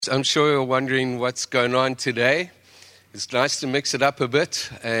I'm sure you're wondering what's going on today. It's nice to mix it up a bit,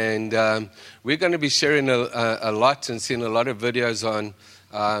 and we're going to be sharing a lot and seeing a lot of videos on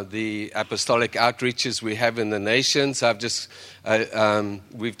the apostolic outreaches we have in the nations.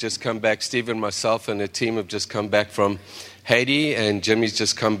 We've just come back, Stephen, myself, and a team have just come back from Haiti, and Jimmy's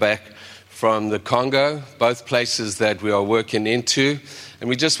just come back from the Congo, both places that we are working into. And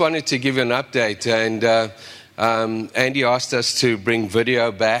we just wanted to give you an update, and Andy asked us to bring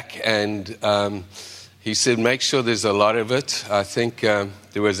video back, and he said make sure there's a lot of it. I think there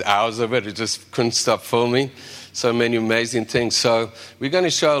was hours of it. It just couldn't stop filming. So many amazing things. So we're going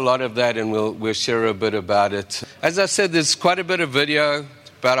to show a lot of that, and we'll share a bit about it. As I said, there's quite a bit of video,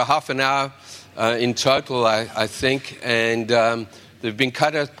 about a half an hour in total, I think, and they've been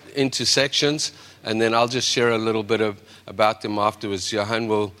cut into sections, and then I'll just share a little bit about them afterwards. Johan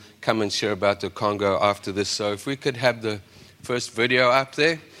will come and share about the Congo after this. So if we could have the first video up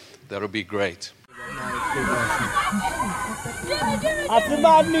there, that'll be great.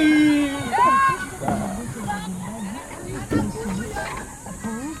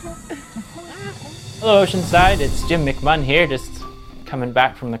 Hello Oceanside, it's Jim McMunn here, just coming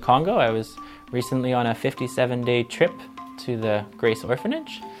back from the Congo. I was recently on a 57-day trip to the Grace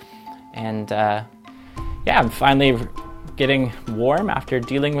Orphanage, and I'm finally getting warm after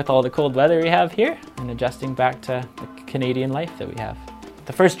dealing with all the cold weather we have here and adjusting back to the Canadian life that we have.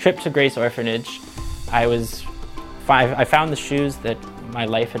 The first trip to Grace Orphanage, I found the shoes that my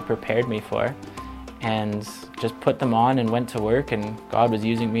life had prepared me for and just put them on and went to work, and God was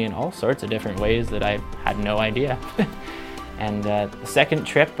using me in all sorts of different ways that I had no idea. And the second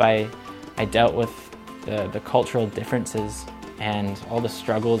trip, I dealt with the cultural differences and all the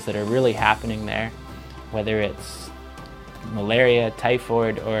struggles that are really happening there, whether it's malaria,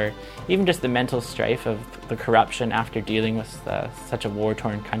 typhoid, or even just the mental strife of the corruption after dealing with such a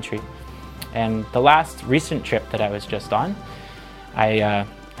war-torn country. And the last recent trip that I was just on, I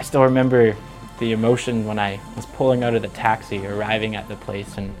still remember the emotion when I was pulling out of the taxi, arriving at the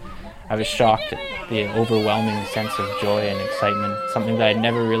place, and I was shocked at the overwhelming sense of joy and excitement, something that I'd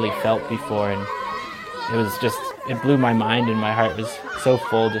never really felt before, and it blew my mind, and my heart was so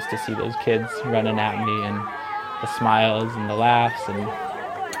full just to see those kids running at me, and the smiles and the laughs, and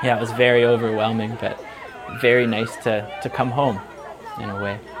it was very overwhelming, but very nice to come home in a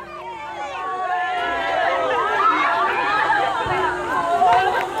way.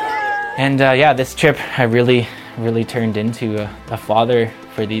 And this trip I really turned into a father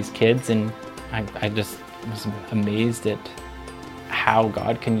for these kids, and I just was amazed at how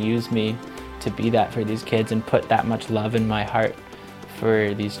God can use me to be that for these kids and put that much love in my heart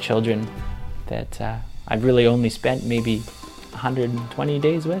for these children that I've really only spent maybe 120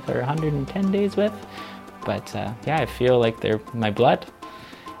 days with or 110 days with, but I feel like they're my blood.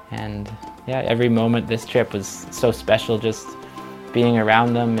 And every moment this trip was so special, just being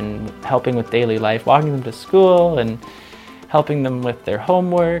around them and helping with daily life, walking them to school and helping them with their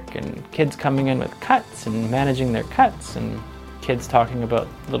homework, and kids coming in with cuts and managing their cuts, and kids talking about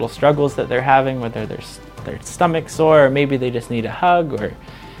little struggles that they're having, whether their stomach's sore, or maybe they just need a hug, or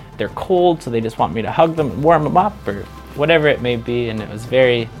they're cold so they just want me to hug them and warm them up, or whatever it may be. And it was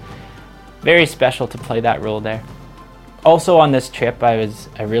very, very special to play that role there. Also on this trip, I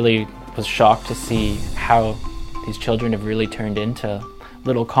really was shocked to see how these children have really turned into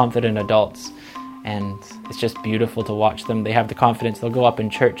little confident adults, and it's just beautiful to watch them. They have the confidence. They'll go up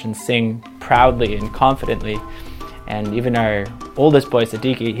in church and sing proudly and confidently. And even our oldest boy,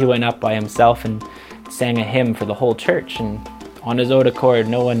 Siddiqui, he went up by himself and sang a hymn for the whole church, and on his own accord,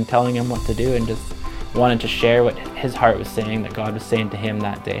 no one telling him what to do, and just wanted to share what his heart was saying, that God was saying to him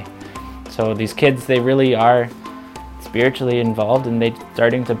that day. So these kids, they really are spiritually involved, and they're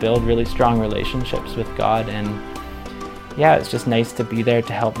starting to build really strong relationships with God. And it's just nice to be there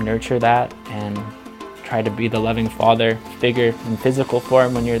to help nurture that and try to be the loving father figure in physical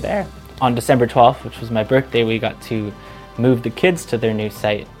form when you're there. On December 12th, which was my birthday, we got to move the kids to their new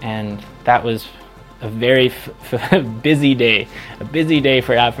site, and that was a very busy day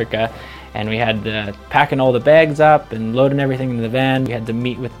for Africa. And we had packing all the bags up and loading everything in the van. We had to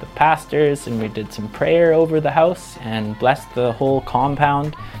meet with the pastors, and we did some prayer over the house and blessed the whole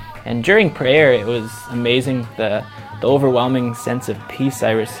compound. And during prayer, it was amazing, the overwhelming sense of peace I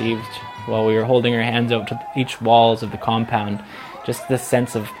received while we were holding our hands out to each walls of the compound. Just this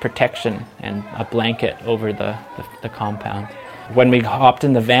sense of protection and a blanket over the compound. When we hopped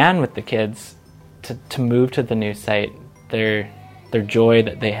in the van with the kids to move to the new site, their joy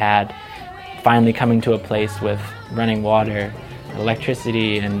that they had, finally coming to a place with running water,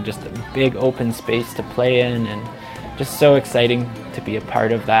 electricity, and just a big open space to play in, and just so exciting to to be a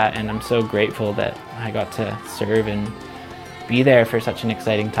part of that, and I'm so grateful that I got to serve and be there for such an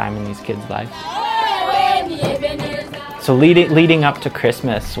exciting time in these kids' lives. So leading up to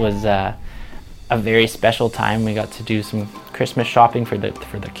Christmas was a very special time. We got to do some Christmas shopping for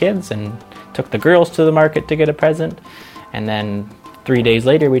the kids, and took the girls to the market to get a present, and then 3 days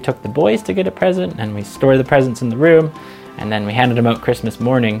later we took the boys to get a present, and we stored the presents in the room, and then we handed them out Christmas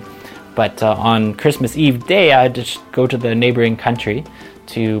morning. But on Christmas Eve day, I had to go to the neighboring country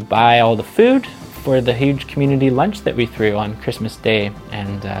to buy all the food for the huge community lunch that we threw on Christmas Day.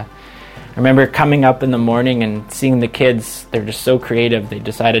 And I remember coming up in the morning and seeing the kids. They're just so creative. They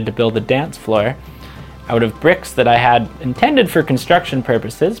decided to build a dance floor out of bricks that I had intended for construction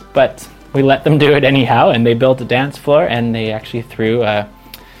purposes, but we let them do it anyhow, and they built a dance floor, and they actually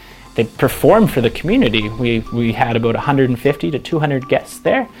they performed for the community. We had about 150 to 200 guests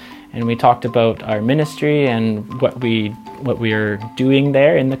there, and we talked about our ministry and what we are doing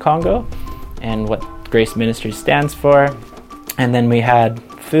there in the Congo and what Grace Ministries stands for. And then we had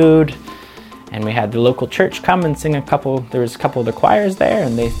food, and we had the local church come and sing there was a couple of the choirs there,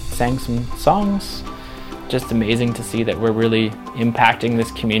 and they sang some songs. Just amazing to see that we're really impacting this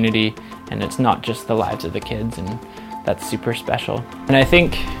community, and it's not just the lives of the kids, and that's super special. And I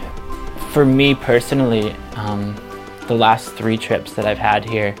think for me personally, the last 3 trips that I've had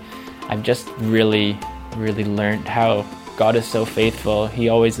here, I've just really, really learned how God is so faithful. He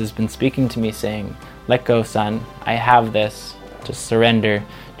always has been speaking to me saying, let go, son, I have this, just surrender.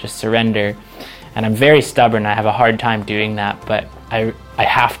 And I'm very stubborn. I have a hard time doing that, but I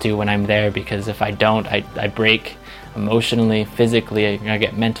have to when I'm there, because if I don't, I break emotionally, physically. I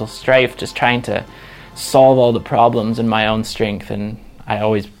get mental strife just trying to solve all the problems in my own strength, and I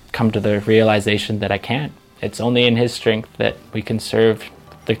always come to the realization that I can't. It's only in His strength that we can serve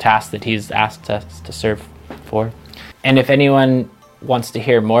the task that He's asked us to serve for. And if anyone wants to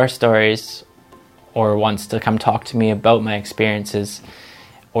hear more stories or wants to come talk to me about my experiences,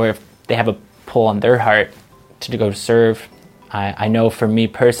 or if they have a pull on their heart to go serve, I know for me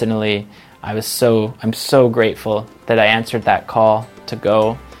personally, I'm so grateful that I answered that call to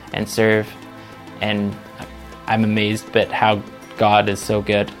go and serve, and I'm amazed at how God is so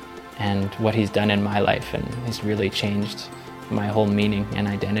good and what He's done in my life, and He's really changed my whole meaning and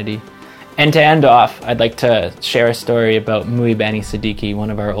identity. And to end off, I'd like to share a story about Muibani Siddiqui, one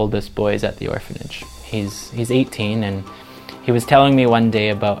of our oldest boys at the orphanage. He's 18, and he was telling me one day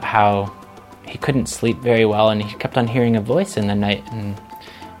about how he couldn't sleep very well, and he kept on hearing a voice in the night, and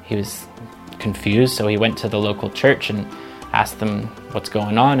he was confused, so he went to the local church and asked them what's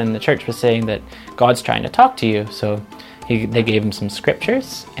going on, and the church was saying that God's trying to talk to you. So they gave him some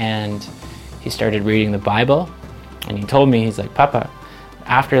scriptures, and he started reading the Bible, and he told me, he's like, Papa,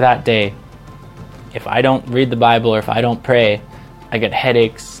 after that day, if I don't read the Bible or if I don't pray, I get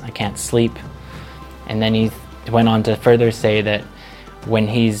headaches, I can't sleep. And then he went on to further say that when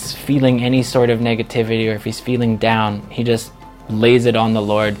he's feeling any sort of negativity or if he's feeling down, he just lays it on the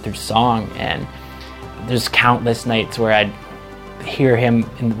Lord through song. And there's countless nights where I'd hear him,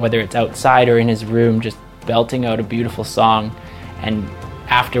 whether it's outside or in his room, just belting out a beautiful song, and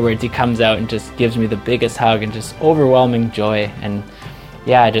afterwards he comes out and just gives me the biggest hug and just overwhelming joy. And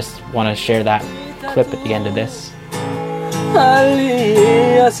yeah, I just want to share that clip at the end of this.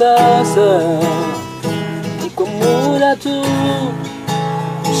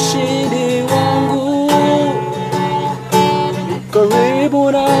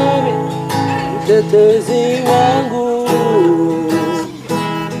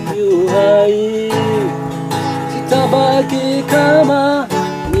 Sitabaki kama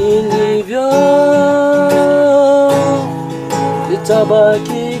nilivyo,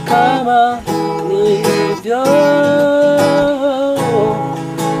 sitabaki kama nilivyo,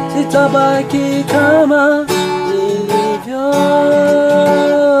 sitabaki kama nilivyo,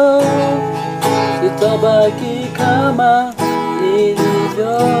 sitabaki kama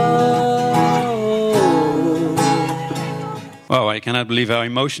nilivyo. Wow, I cannot believe how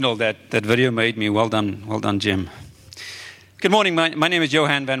emotional that video made me. Well done, Jim. Good morning, my name is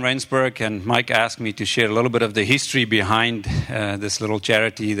Johan van Rensburg, and Mike asked me to share a little bit of the history behind this little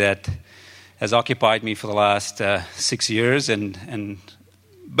charity that has occupied me for the last 6 years and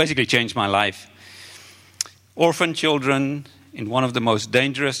basically changed my life. Orphan children in one of the most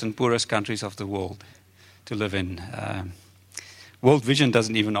dangerous and poorest countries of the world to live in. World Vision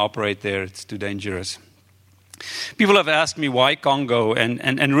doesn't even operate there, it's too dangerous. People have asked me why Congo,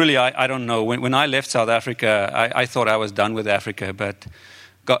 and really I don't know. When I left South Africa, I thought I was done with Africa, but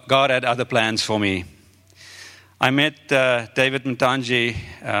God had other plans for me. I met David Mtanji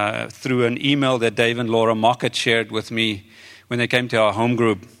through an email that Dave and Laura Mockett shared with me when they came to our home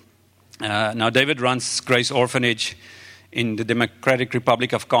group. Now, David runs Grace Orphanage in the Democratic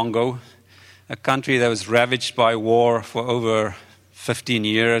Republic of Congo, a country that was ravaged by war for over 15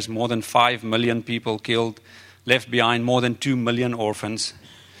 years, more than 5 million people killed, left behind more than 2 million orphans.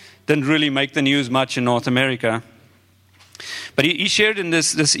 Didn't really make the news much in North America. But he shared in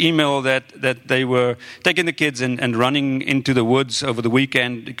this email that they were taking the kids and running into the woods over the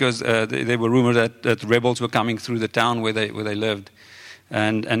weekend because they were rumored that rebels were coming through the town where they lived.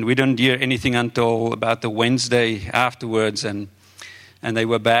 And we didn't hear anything until about the Wednesday afterwards, and they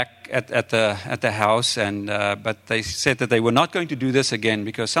were back at the house, but they said that they were not going to do this again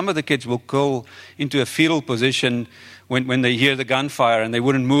because some of the kids will go into a fetal position when they hear the gunfire, and they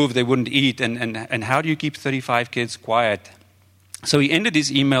wouldn't move, they wouldn't eat, and how do you keep 35 kids quiet? So he ended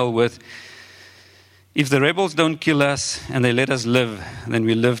his email with, "If the rebels don't kill us and they let us live, then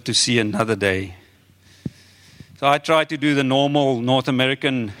we live to see another day." So I tried to do the normal North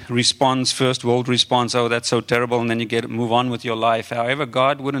American response, first world response, "Oh, that's so terrible," and then you move on with your life. However,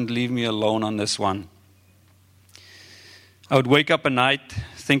 God wouldn't leave me alone on this one. I would wake up at night,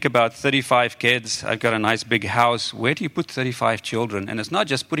 think about 35 kids. I've got a nice big house. Where do you put 35 children? And it's not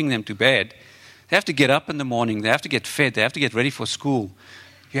just putting them to bed. They have to get up in the morning. They have to get fed. They have to get ready for school.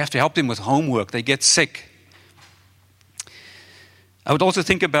 You have to help them with homework. They get sick. I would also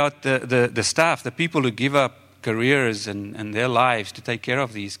think about the staff, the people who give up careers and their lives to take care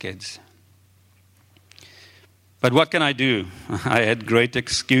of these kids. But what can I do? I had great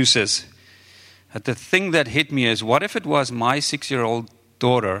excuses. But the thing that hit me is, what if it was my 6-year-old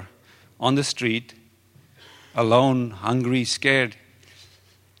daughter on the street, alone, hungry, scared?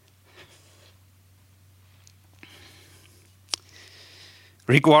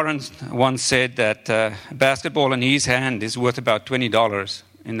 Rick Warren once said that a basketball in his hand is worth about $20.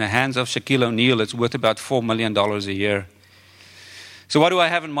 In the hands of Shaquille O'Neal, it's worth about $4 million a year. So what do I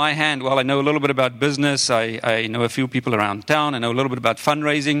have in my hand? Well, I know a little bit about business. I know a few people around town. I know a little bit about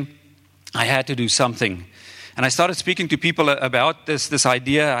fundraising. I had to do something. And I started speaking to people about this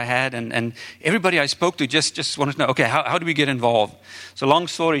idea I had. And everybody I spoke to just wanted to know, okay, how do we get involved? So long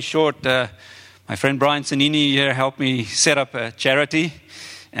story short, my friend Brian Sanini here helped me set up a charity.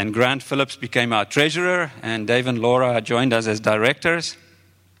 And Grant Phillips became our treasurer. And Dave and Laura joined us as directors.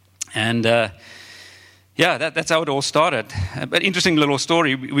 And that's how it all started. But interesting little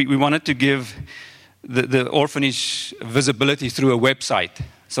story. We wanted to give the orphanage visibility through a website.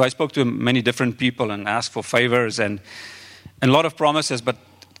 So I spoke to many different people and asked for favors and a lot of promises, but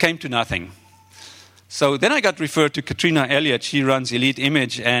it came to nothing. So then I got referred to Katrina Elliott. She runs Elite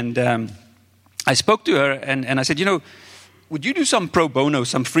Image. And I spoke to her and I said, would you do some pro bono,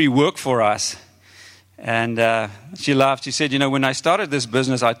 some free work for us? And she laughed. She said, when I started this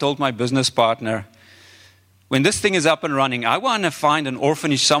business, I told my business partner, when this thing is up and running, I want to find an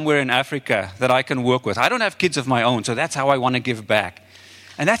orphanage somewhere in Africa that I can work with. I don't have kids of my own, so that's how I want to give back.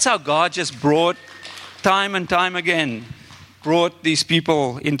 And that's how God just brought, time and time again, brought these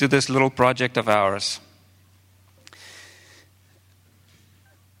people into this little project of ours.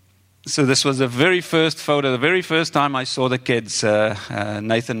 So this was the very first photo, the very first time I saw the kids.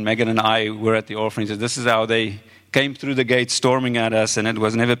 Nathan, Megan, and I were at the orphanage. This is how they came through the gate storming at us, and it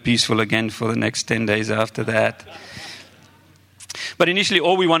was never peaceful again for the next 10 days after that. But initially,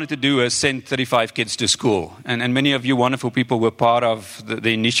 all we wanted to do was send 35 kids to school. And many of you wonderful people were part of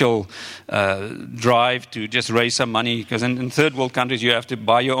the initial drive to just raise some money. Because in third world countries, you have to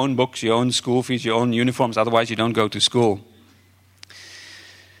buy your own books, your own school fees, your own uniforms. Otherwise, you don't go to school.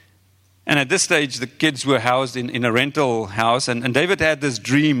 And at this stage, the kids were housed in a rental house. And David had this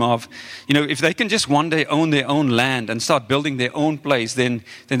dream of, if they can just one day own their own land and start building their own place, then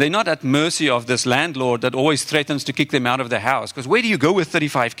they're not at mercy of this landlord that always threatens to kick them out of the house. Because where do you go with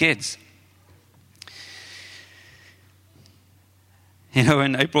 35 kids?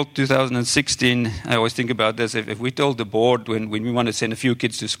 In April 2016, I always think about this. If we told the board when we want to send a few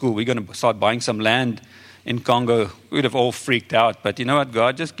kids to school, we're going to start buying some land in Congo, we would have all freaked out. But you know what?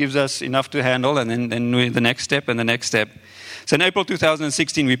 God just gives us enough to handle, and then the next step and the next step. So in April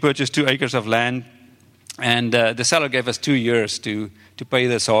 2016, we purchased 2 acres of land, and the seller gave us 2 years to pay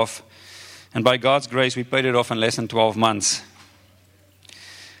this off. And by God's grace, we paid it off in less than 12 months.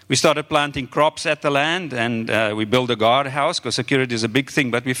 We started planting crops at the land, and we built a guardhouse, because security is a big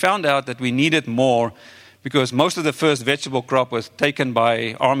thing. But we found out that we needed more, because most of the first vegetable crop was taken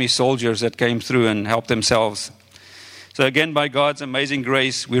by army soldiers that came through and helped themselves. So again, by God's amazing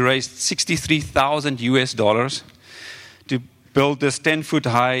grace, we raised $63,000 to build this 10-foot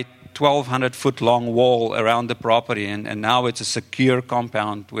high, 1,200-foot long wall around the property. And now it's a secure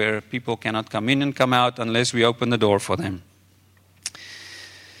compound where people cannot come in and come out unless we open the door for them.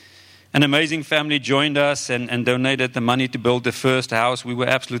 An amazing family joined us and donated the money to build the first house. We were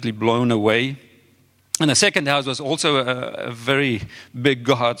absolutely blown away. And the second house was also a very big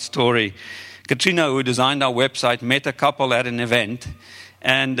God story. Katrina, who designed our website, met a couple at an event.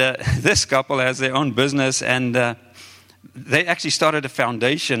 And this couple has their own business, and they actually started a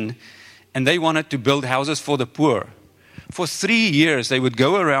foundation, and they wanted to build houses for the poor. For 3 years, they would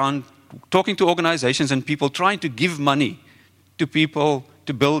go around talking to organizations and people, trying to give money to people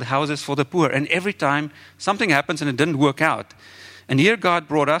to build houses for the poor. And every time something happens and it didn't work out. And here God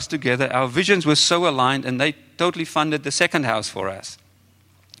brought us together. Our visions were so aligned, and they totally funded the second house for us.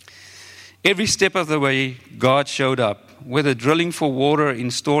 Every step of the way, God showed up, whether drilling for water,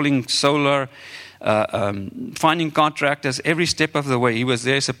 installing solar, finding contractors. Every step of the way, He was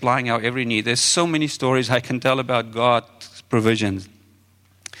there supplying our every need. There's so many stories I can tell about God's provisions.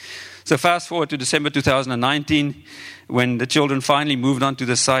 So fast forward to December 2019, when the children finally moved onto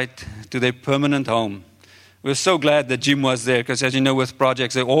the site, to their permanent home. We're so glad that Jim was there, because as you know, with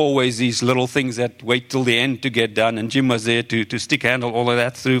projects, there are always these little things that wait till the end to get done, and Jim was there to stick handle all of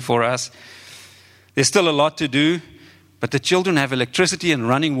that through for us. There's still a lot to do, but the children have electricity and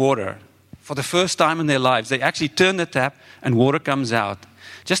running water. For the first time in their lives, they actually turn the tap and water comes out.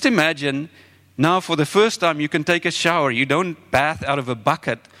 Just imagine, now for the first time you can take a shower. You don't bath out of a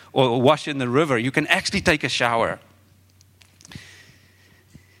bucket or wash in the river. You can actually take a shower.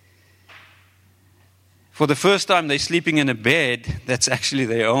 For the first time, they're sleeping in a bed that's actually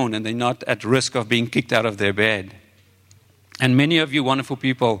their own, and they're not at risk of being kicked out of their bed. And many of you wonderful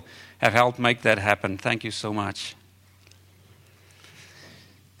people have helped make that happen. Thank you so much.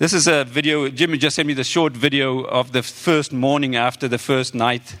 This is a video. Jimmy just sent me the short video of the first morning after the first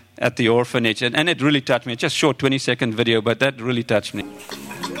night at the orphanage. And it really touched me. It's just a short 20-second video, but that really touched me.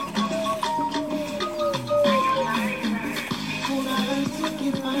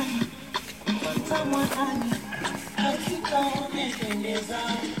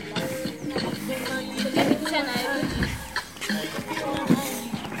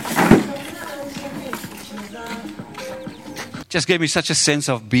 Just gave me such a sense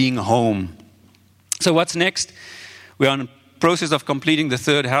of being home. So what's next? We're on the process of completing the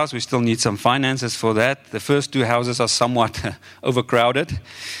third house. We still need some finances for that. The first two houses are somewhat overcrowded.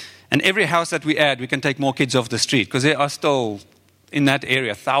 And every house that we add, we can take more kids off the street, because there are still, in that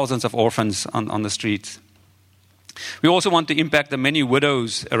area, thousands of orphans on the streets. We also want to impact the many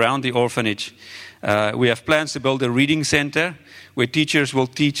widows around the orphanage. We have plans to build a reading center where teachers will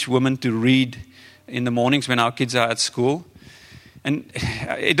teach women to read in the mornings when our kids are at school. And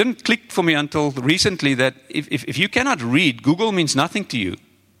it didn't click for me until recently that if you cannot read, Google means nothing to you.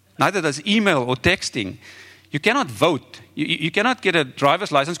 Neither does email or texting. You cannot vote. You cannot get a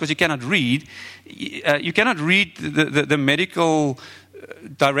driver's license because you cannot read. You cannot read the medical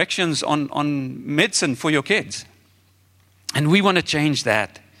directions on medicine for your kids. And we want to change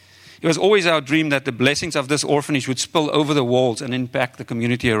that. It was always our dream that the blessings of this orphanage would spill over the walls and impact the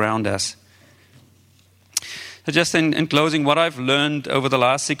community around us. So just in closing, what I've learned over the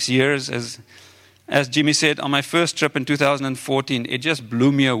last 6 years is, as Jimmy said, on my first trip in 2014, it just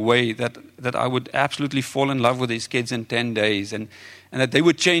blew me away that I would absolutely fall in love with these kids in 10 days and that they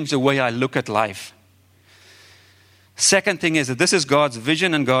would change the way I look at life. Second thing is that this is God's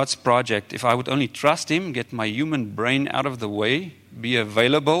vision and God's project. If I would only trust Him, get my human brain out of the way, be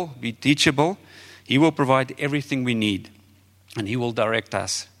available, be teachable, He will provide everything we need and He will direct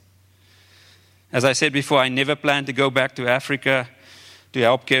us. As I said before, I never planned to go back to Africa to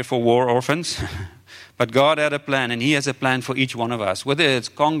help care for war orphans. But God had a plan, and He has a plan for each one of us, whether it's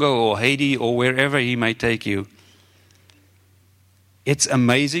Congo or Haiti or wherever He may take you. It's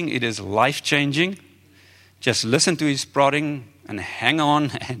amazing. It is life-changing. Just listen to His prodding and hang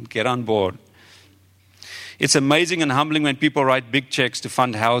on and get on board. It's amazing and humbling when people write big checks to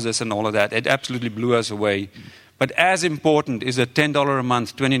fund houses and all of that. It absolutely blew us away. But as important is a $10 a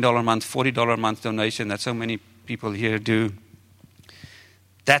month, $20 a month, $40 a month donation that so many people here do.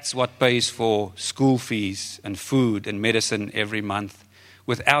 That's what pays for school fees and food and medicine every month.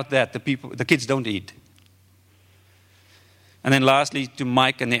 Without that, the kids don't eat. And then lastly, to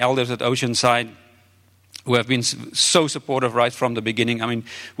Mike and the elders at Oceanside, who have been so supportive right from the beginning. I mean,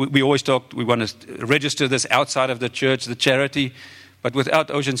 we always talked, we want to register this outside of the church, the charity. But without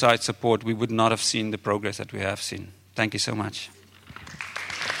Oceanside support, we would not have seen the progress that we have seen. Thank you so much.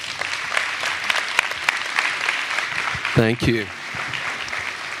 Thank you.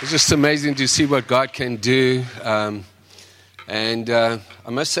 It's just amazing to see what God can do. And I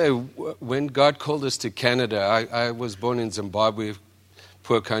must say, when God called us to Canada, I was born in Zimbabwe,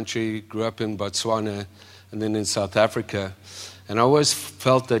 poor country, grew up in Botswana, and then in South Africa. And I always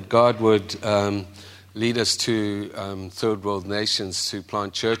felt that God would lead us to third world nations to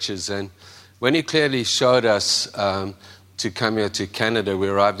plant churches. And when he clearly showed us to come here to Canada, we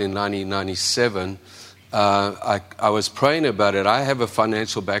arrived in 1997, I was praying about it. I have a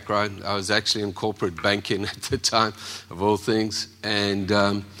financial background. I was actually in corporate banking at the time, of all things. And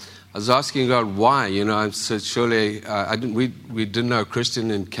I was asking God why. I said, surely, we didn't know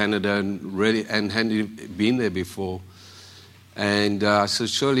Christian in Canada and hadn't been there before. And I said,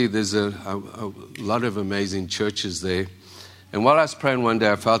 surely there's a lot of amazing churches there. And while I was praying one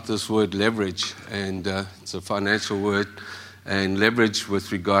day, I felt this word leverage, and it's a financial word. And leverage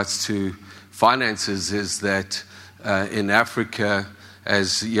with regards to finances is that in Africa,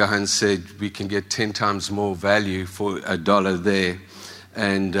 as Johan said, we can get 10 times more value for $1 there,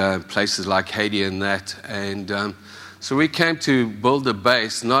 and places like Haiti and that. And so we came to build a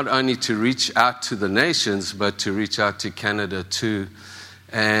base, not only to reach out to the nations, but to reach out to Canada too.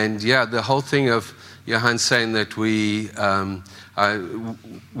 And yeah, the whole thing of Johan saying that we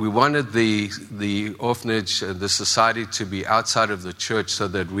wanted the orphanage, the society, to be outside of the church so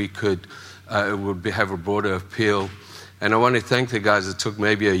that we could have a broader appeal. And I want to thank the guys. It took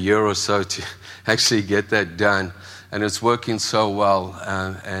maybe a year or so to actually get that done. And it's working so well.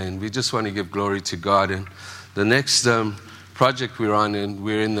 And we just want to give glory to God. And the next project we're on, and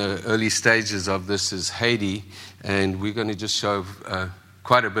we're in the early stages of this, is Haiti. And we're going to just show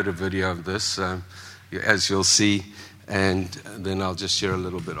quite a bit of video of this, as you'll see. And then I'll just share a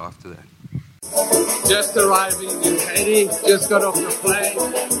little bit after that. Just arriving in Haiti. Just got off the plane.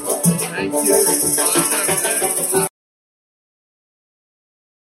 Thank you.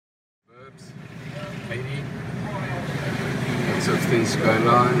 Haiti. Lots of things going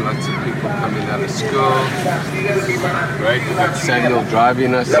on. Lots of people coming out of school. Great. We've got Samuel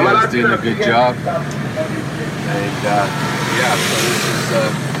driving us here. He's doing a good job. And yeah, so this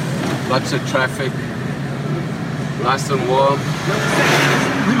is lots of traffic. Nice and warm.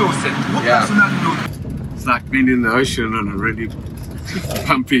 Yeah. It's like being in the ocean on a really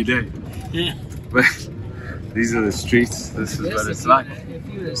bumpy day. Yeah. But these are the streets. This is what it's like. If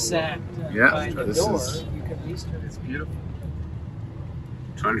you had sat Yeah, behind the this door, is- you could at least It's beautiful.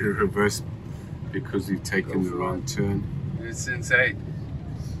 Trying to reverse because we've taken the wrong turn. It's insane.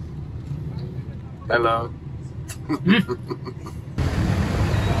 Hello.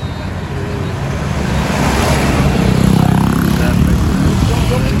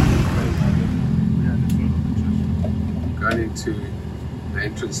 Going into the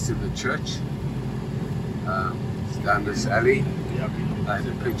entrance to the church. It's down this alley. I had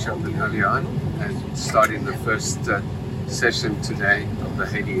a picture of it early on, and starting the first session today of the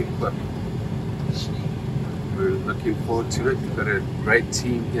Haiti Equip. We're looking forward to it. We've got a great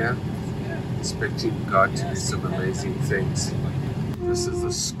team here, expecting God to do some amazing things. This is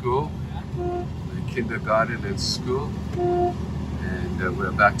the school, the kindergarten and school, and we're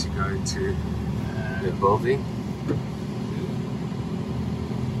about to go into the building.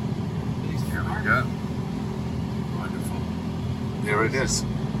 Here we go. Wonderful. There it is.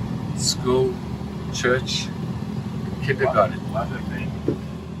 School, church, kindergarten.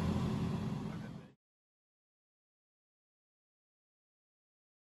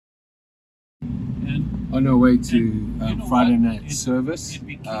 On our way to Friday night service.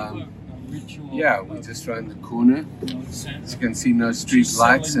 Yeah, we just around the corner. As you can see, no street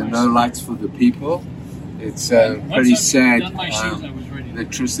lights and no lights for the people. It's pretty sad.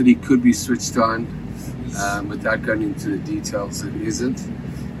 Electricity could be switched on. Without going into the details, it isn't.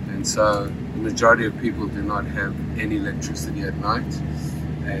 And so the majority of people do not have any electricity at night.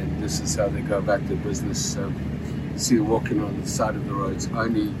 And this is how they go about their business. So see them walking on the side of the roads,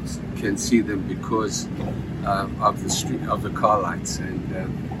 only can see them because of the street, of the car lights. And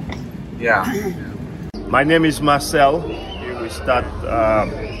yeah. My name is Marcel. We start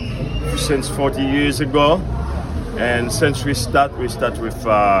since 40 years ago, and since we start with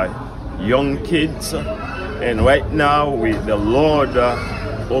young kids. And right now, the Lord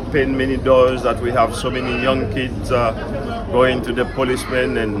opened many doors that we have so many young kids going to the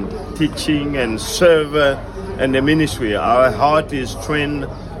policemen and teaching and serve in the ministry. Our heart is trained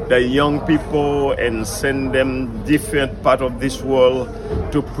the young people and send them different part of this world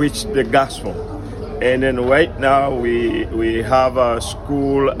to preach the gospel. And then right now we have a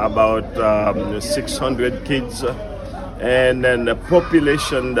school about 600 kids, and then the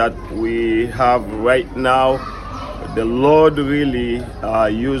population that we have right now, the Lord really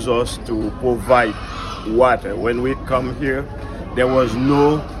used us to provide water. When we come here, there was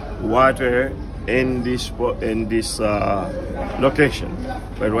no water in this location,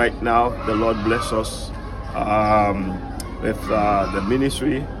 but right now the Lord bless us with the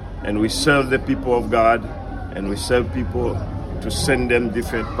ministry, and we serve the people of God, and we serve people to send them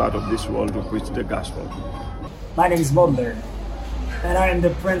different part of this world to preach the gospel. My name is Mulder, and I am the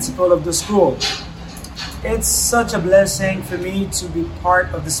principal of the school. It's such a blessing for me to be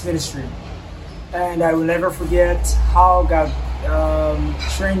part of this ministry, and I will never forget how God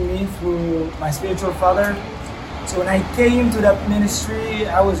trained me through my spiritual father. So when I came to that ministry,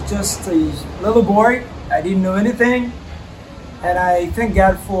 I was just a little boy. I didn't know anything, and I thank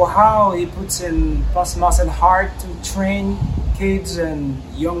God for how He puts in Pastor Marcel's heart to train kids and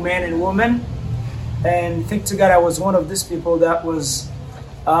young men and women. And thank to God, I was one of these people that was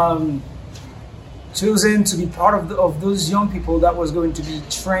chosen to be part of those young people that was going to be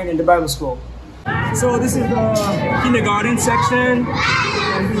trained in the Bible school. So this is the kindergarten section,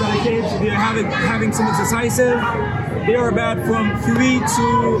 and these are the kids. They are having some exercises. They are about from 3 to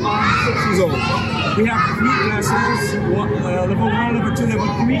 6 years old. We have 3 classes, level 1, level 2, level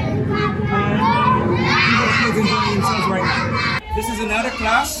 3, and these are the kids enjoying themselves right now. This is another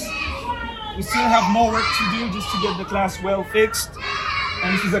class. We still have more work to do just to get the class well fixed.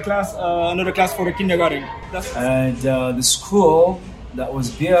 And this is a class, another class for the kindergarten. And the school that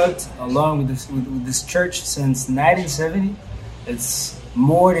was built along with this church since 1970. It's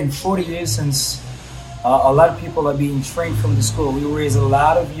more than 40 years since a lot of people are being trained from the school. We raise a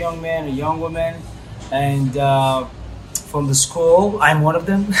lot of young men and young women, and from the school, I'm one of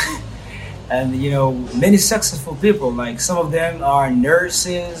them. And you know, many successful people, like some of them are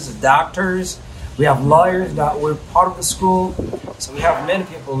nurses, doctors. We have lawyers that were part of the school. So we have many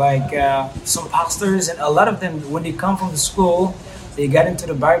people, like some pastors, and a lot of them, when they come from the school, they got into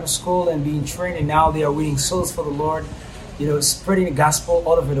the Bible school and being trained, and now they are winning souls for the Lord, you know, spreading the gospel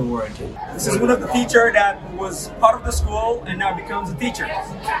all over the world. This is one of the teachers that was part of the school and now becomes a teacher.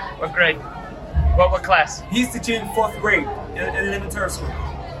 What grade? What class? He's teaching 4th grade in elementary school.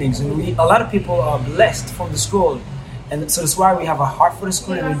 And a lot of people are blessed from the school, and so that's why we have a heart for the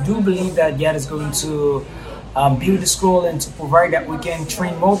school, and we do believe that God is going to build the school and to provide that we can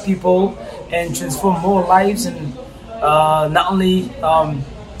train more people and transform more lives, and not only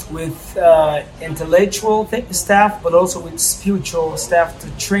with intellectual staff, but also with spiritual staff to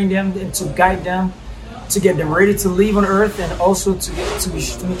train them and to guide them, to get them ready to live on earth, and also to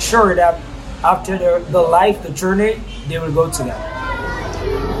make sure that after the life, the journey, they will go to them.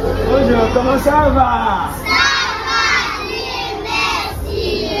 Bonjour, comment ça va?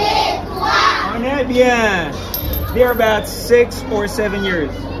 On est bien. They're about 6 or 7 years.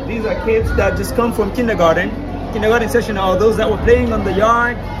 These are kids that just come from kindergarten. Kindergarten section are those that were playing on the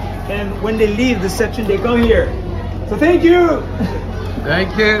yard, and when they leave the section, they come here. So thank you.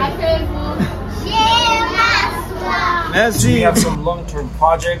 Thank you. We have some long-term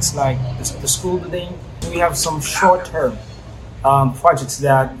projects like the school building. We have some short-term projects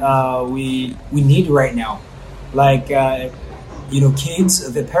that we need right now, like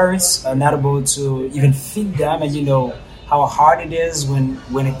kids, the parents are not able to even feed them, and you know how hard it is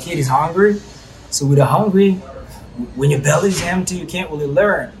when a kid is hungry. So with a hungry, when your belly is empty, you can't really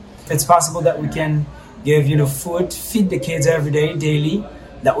learn. It's possible that we can give food, feed the kids every day, daily.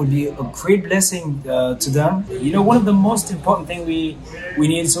 That would be a great blessing to them. You know, one of the most important thing we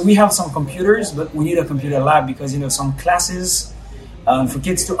need, so we have some computers, but we need a computer lab, because some classes, for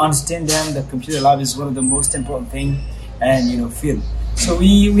kids to understand them, the computer lab is one of the most important thing, and field. So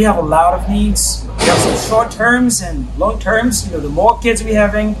we have a lot of needs. We have some short terms and long terms. The more kids we're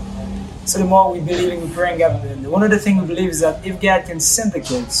having, so the more we believe in praying God. And one of the things we believe is that if God can send the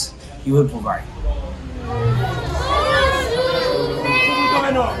kids, He will provide.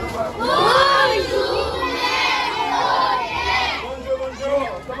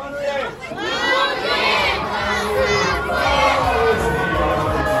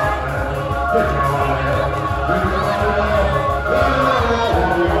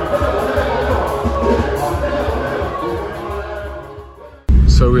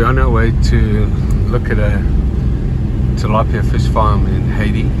 So we're on our way to look at a tilapia fish farm in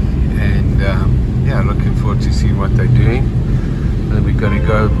Haiti, and looking forward to see what they're doing. And we've got to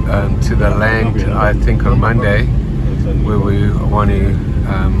go to the land, I think on Monday, where we want to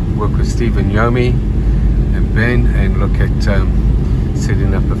work with Steve and Yomi and Ben and look at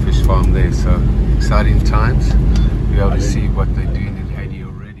setting up a fish farm there. So exciting times to be able to see what they're doing in Haiti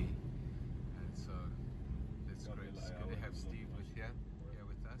already. And so that's great. It's good to have Steve here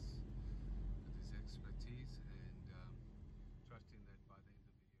with us with his expertise, and trusting that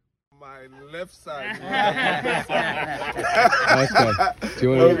by the end of the year. My left side. Okay.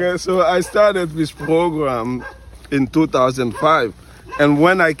 Okay, so I started this program in 2005, and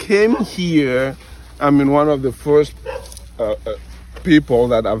when I came here, one of the first people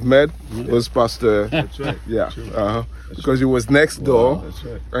that I've met was Pastor. That's right. Yeah, because he was next door. Wow, that's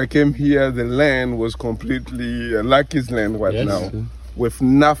right. I came here, the land was completely like his land right now, with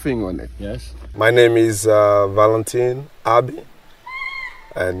nothing on it. Yes. My name is Valentin Abi,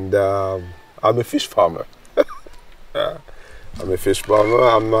 and I'm a fish farmer. I'm a fish farmer.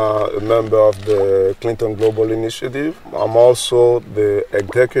 I'm a member of the Clinton Global Initiative. I'm also the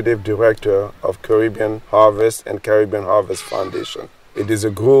executive director of Caribbean Harvest and Caribbean Harvest Foundation. It is a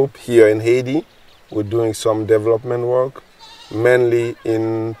group here in Haiti. We're doing some development work, mainly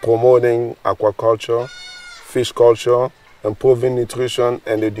in promoting aquaculture, fish culture, improving nutrition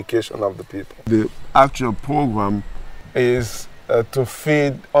and education of the people. The actual program is to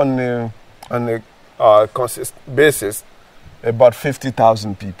feed on a consistent basis about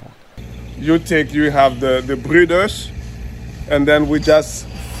 50,000 people. You have the breeders, and then we just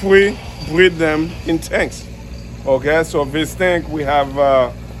free breed them in tanks. Okay, so this tank, we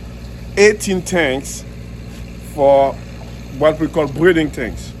have 18 tanks for what we call breeding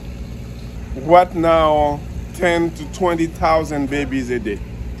tanks. What now, 10 to 20,000 babies a day.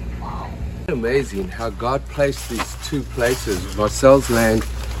 Amazing how God placed these two places, Marcel's land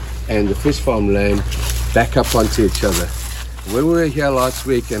and the fish farm land, back up onto each other. When we were here last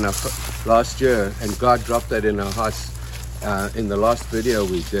week and last year, and God dropped that in our hearts in the last video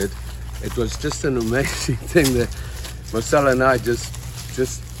we did, it was just an amazing thing that Marcel and I just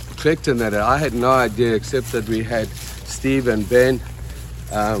clicked in that. I had no idea, except that we had Steve and Ben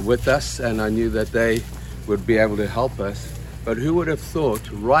with us, and I knew that they would be able to help us. But who would have thought,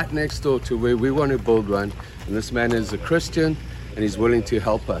 right next door to where we want to build one, and this man is a Christian and he's willing to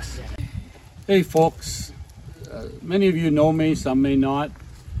help us. Hey folks, many of you know me, some may not,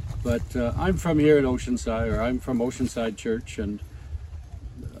 but I'm from here at Oceanside, or I'm from Oceanside Church, and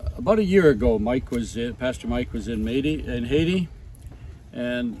about a year ago, Pastor Mike was in Haiti,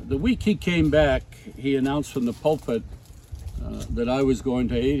 and the week he came back, he announced from the pulpit that I was going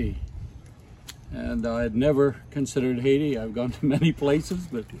to Haiti. And I had never considered Haiti. I've gone to many places,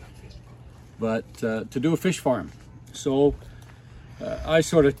 but to do a fish farm. So I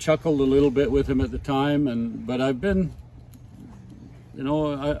sort of chuckled a little bit with him at the time, but I've been,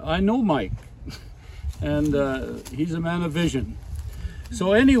 I know Mike, and he's a man of vision.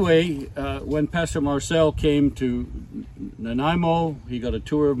 So anyway, when Pastor Marcel came to Nanaimo, he got a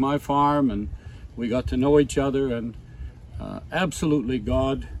tour of my farm, and we got to know each other, and absolutely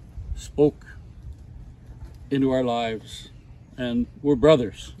God spoke into our lives, and we're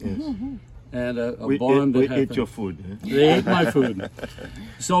brothers. Yes. And a bond that happened. We ate your food. They ate my food.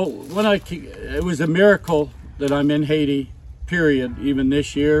 So it was a miracle that I'm in Haiti, period, even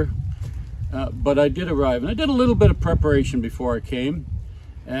this year. But I did arrive, and I did a little bit of preparation before I came,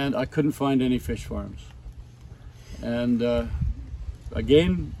 and I couldn't find any fish farms. And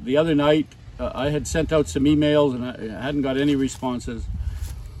again, the other night, I had sent out some emails, and I hadn't got any responses.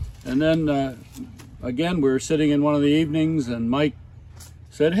 And then again, we were sitting in one of the evenings, and Mike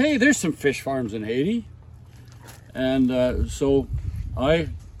said, hey, there's some fish farms in Haiti. And so I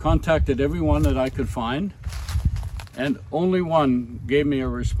contacted everyone that I could find, and only one gave me a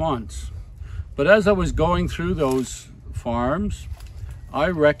response. But as I was going through those farms, I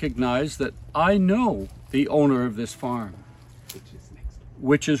recognized that I know the owner of this farm,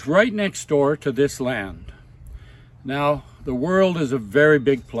 which is right next door to this land. Now, the world is a very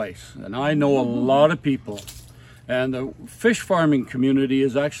big place, and I know a lot of people, and the fish farming community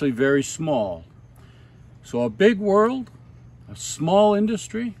is actually very small. So a big world, a small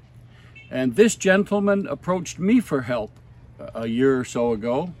industry, and this gentleman approached me for help a year or so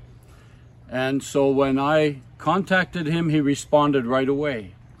ago, and so when I contacted him, he responded right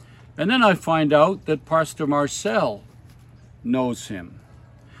away. And then I find out that Pastor Marcel knows him.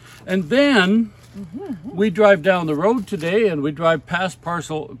 And then we drive down the road today, and we drive past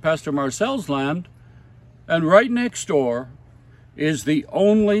Pastor Marcel's land, and right next door is the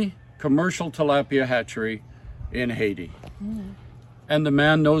only commercial tilapia hatchery in Haiti. And the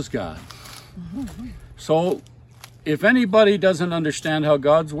man knows God. So if anybody doesn't understand how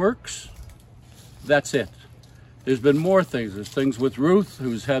God works, that's it. There's been more things. There's things with Ruth,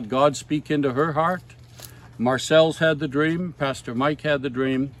 who's had God speak into her heart. Marcel's had the dream. Pastor Mike had the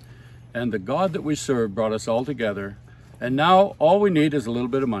dream. And the God that we serve brought us all together. And now all we need is a little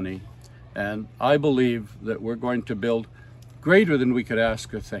bit of money. And I believe that we're going to build greater than we could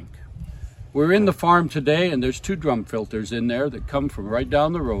ask or think. We're in the farm today, and there's 2 drum filters in there that come from right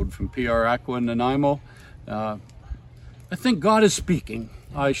down the road from PR Aqua in Nanaimo. I think God is speaking.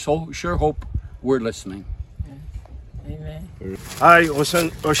 I sure hope we're listening. Amen. Hi,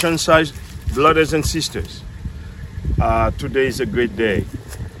 Oceanside brothers and sisters. Today is a great day.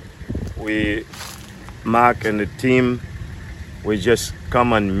 Mark and the team, we just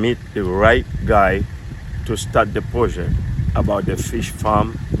come and meet the right guy to start the project about the fish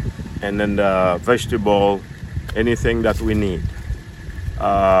farm and then the vegetable, anything that we need.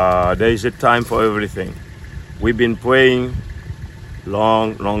 There is a time for everything. We've been praying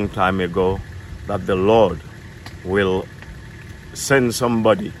long time ago that the Lord will send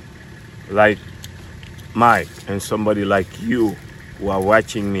somebody like Mike and somebody like you who are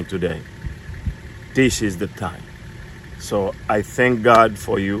watching me today. This is the time. So I thank God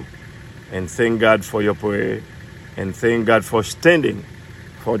for you and thank God for your prayer and thank God for standing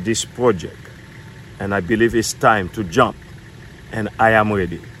for this project. And I believe it's time to jump, and I am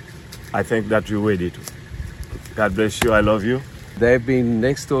ready. I think that you're ready too. God bless you. I love you. They've been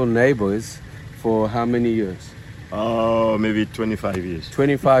next door neighbors for how many years? Oh, maybe 25 years.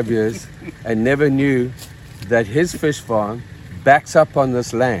 25 years, and never knew that his fish farm backs up on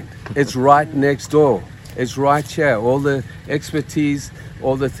this land. It's right next door. It's right here. All the expertise,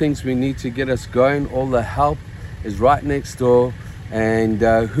 all the things we need to get us going, all the help is right next door. And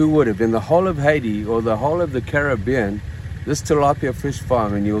who would have, in the whole of Haiti or the whole of the Caribbean, this tilapia fish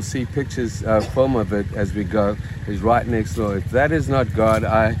farm, and you'll see pictures, film of it as we go, is right next door. If that is not God,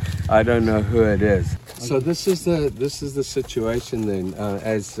 I don't know who it is. So this is the situation then.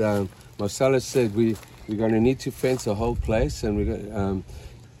 As Marcella said, we're going to need to fence the whole place, and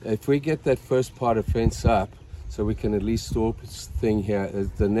if we get that first part of fence up, so we can at least store this thing here,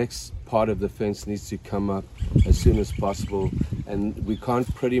 the next part of the fence needs to come up as soon as possible, and we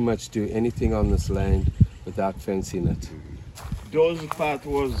can't pretty much do anything on this land without fencing it. Those part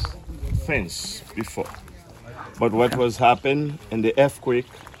was fenced before, but what was happened in the earthquake,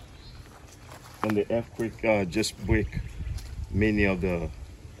 just break many of the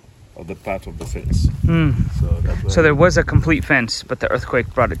part of the fence. So there was a complete fence, but the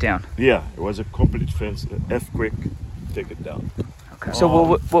earthquake brought it down. Yeah, it was a complete fence. The earthquake take it down. Okay.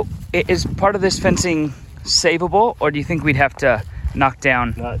 So is part of this fencing savable, or do you think we'd have to knock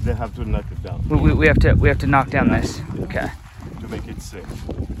down? No, they have to knock it down. We have to knock down this. Okay. To make it safe.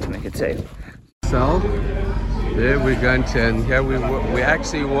 To make it safe. So there we're going to, and here we're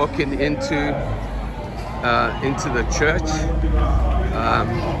actually walking into the church.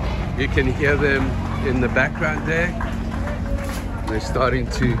 You can hear them in the background there. They're starting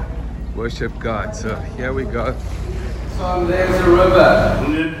to worship God. So here we go. So there's a river.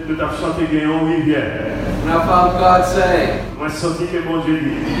 And I found God saying He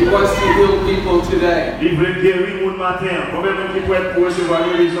wants to heal people today. Amen. He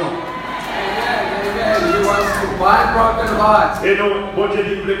wants to bind broken hearts. And He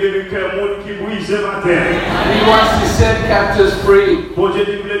wants to set captives free. Amen.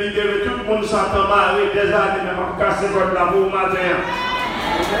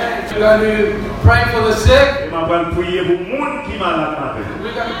 We're going to pray for the sick. We're going to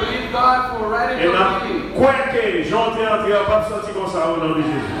believe God for radical healing.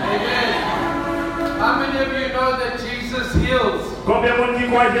 Amen. How many of you know that Jesus heals? How many of you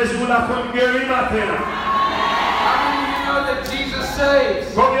know that Jesus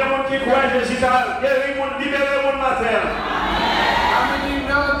saves? How many of you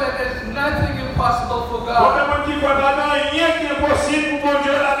know that there's nothing impossible for God?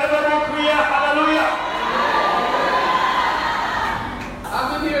 How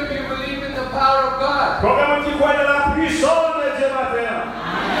many of you believe in the power of God?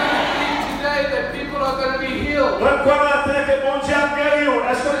 Today that people are going to be healed.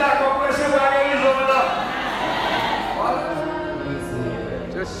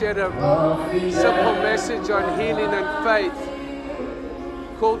 Just shared a simple message on healing and faith.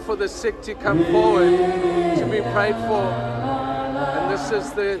 Called for the sick to come forward to be prayed for, and this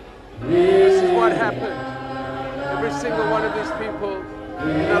is what happened. Every single one of these people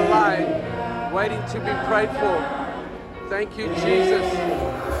in a line waiting to be prayed for. Thank you, Jesus.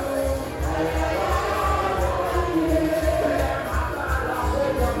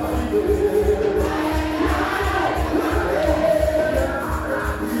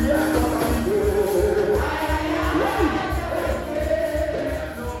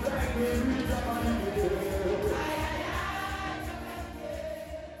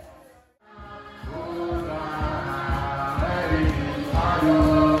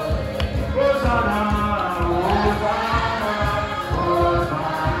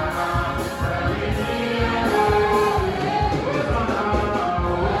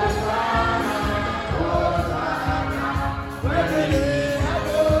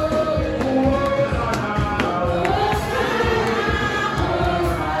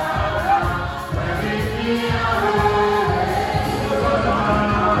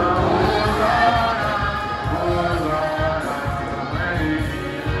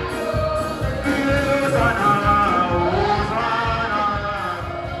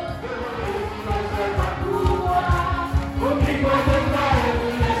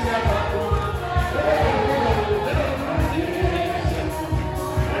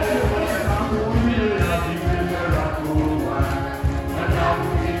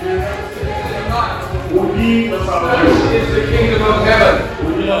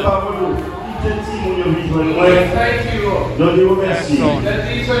 Thank you, Lord. That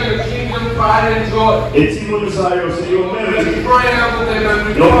these are your kingdom pride and joy. Let's pray over them and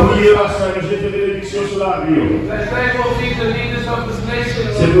we that they will be the leaders of this nation,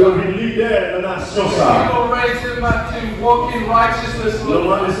 Lord. You will raise them up to walk in righteousness,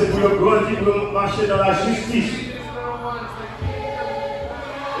 Lord.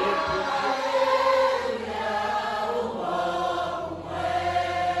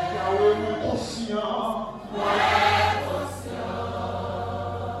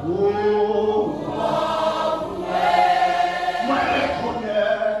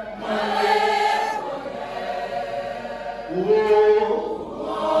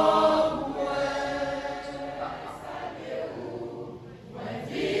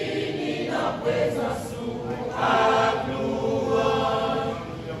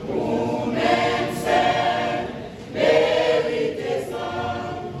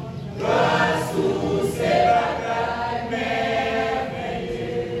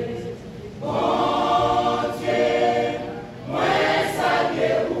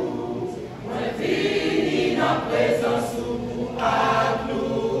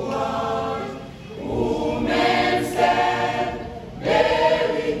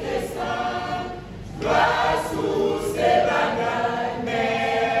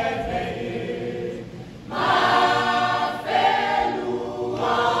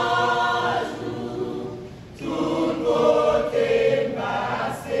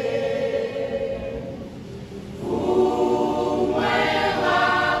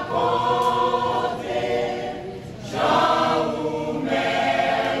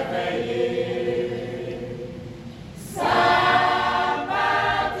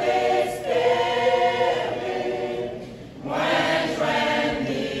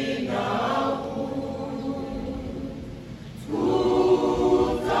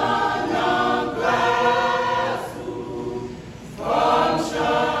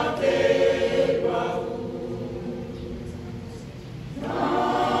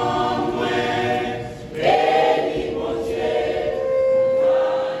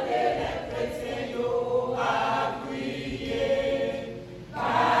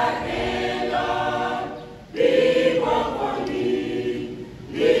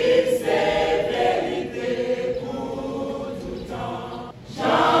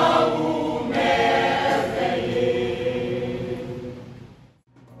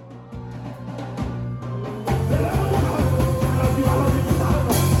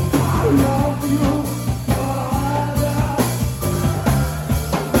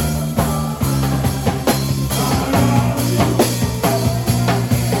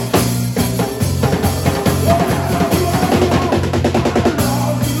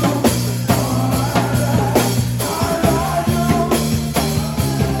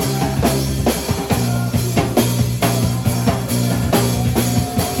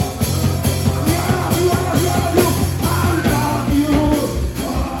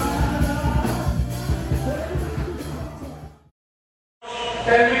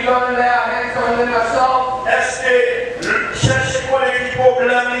 Can we go and lay our hands on them ourselves? Est-ce que chercher quoi les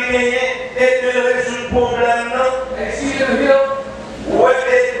problèmes et de résoudre le problème? And see them healed? Ouais,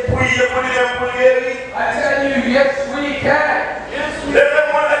 et prier pour les pour guérir. I tell you, yes, we can. Yes, we can.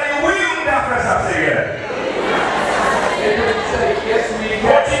 Lève-moi la dit oui, on a fait ça, Seigneur. Yes, we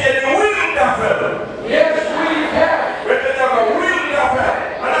can. Continuez de oui, on a fait. Yes, we can. Répétez-moi, oui, on a fait.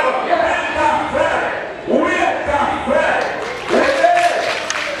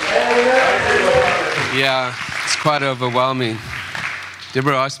 Yeah, it's quite overwhelming.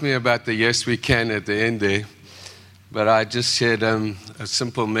 Deborah asked me about the yes we can at the end there, but I just shared a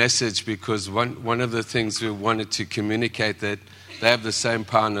simple message because one of the things we wanted to communicate that they have the same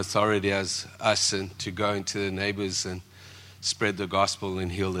power and authority as us and to go into the neighbors and spread the gospel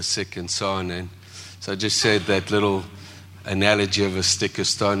and heal the sick and so on. And so I just shared that little analogy of a stick, a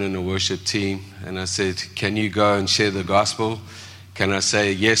stone, and a worship team. And I said, can you go and share the gospel? Can I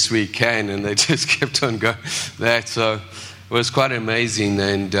say, yes, we can? And they just kept on going that. So it was quite amazing.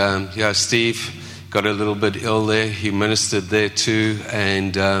 And, Steve got a little bit ill there. He ministered there too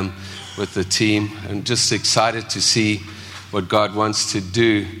and with the team. And just excited to see what God wants to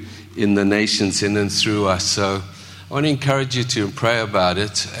do in the nations in and through us. So I want to encourage you to pray about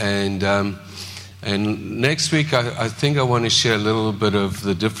it. And next week, I think I want to share a little bit of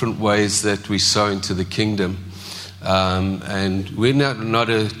the different ways that we sow into the kingdom. And we're not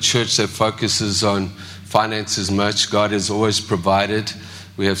a church that focuses on finances much. God has always provided.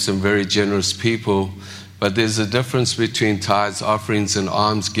 We have some very generous people. But there's a difference between tithes, offerings, and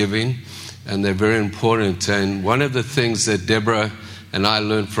alms giving. And they're very important. And one of the things that Deborah and I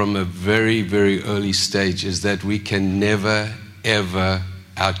learned from a very, very early stage, is that we can never, ever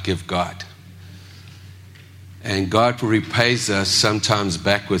outgive God. And God repays us sometimes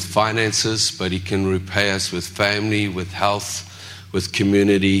back with finances, but He can repay us with family, with health, with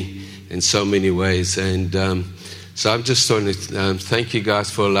community, in so many ways. And so I'm just going to thank you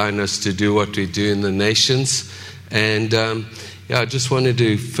guys for allowing us to do what we do in the nations. And I just wanted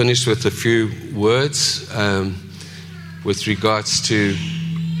to finish with a few words with regards to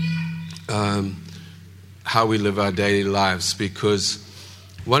how we live our daily lives, because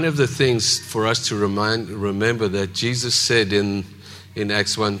one of the things for us to remember that Jesus said in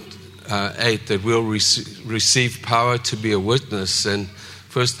Acts 1:8 that we'll receive power to be a witness, and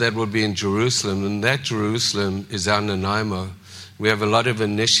first that will be in Jerusalem, and that Jerusalem is our Nanaimo. We have a lot of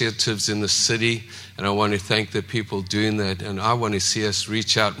initiatives in the city, and I want to thank the people doing that, and I want to see us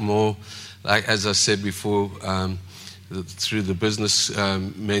reach out more, like as I said before, through the business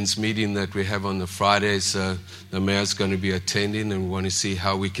men's meeting that we have on the Fridays. The mayor's going to be attending, and we want to see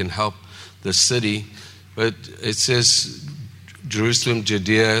how we can help the city. But it says Jerusalem,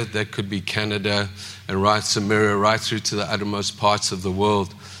 Judea, that could be Canada, and right Samaria, right through to the uttermost parts of the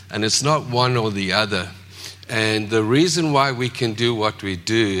world. And it's not one or the other. And the reason why we can do what we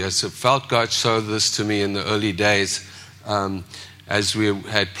do, as I felt God showed this to me in the early days, as we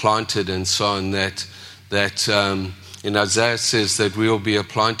had planted and so on, that in Isaiah says that we will be a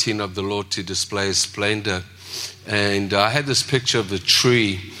planting of the Lord to display His splendor. And I had this picture of the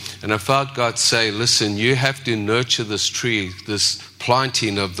tree, and I felt God say, listen, you have to nurture this tree, this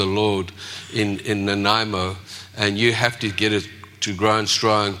planting of the Lord in Nanaimo, and you have to get it to grow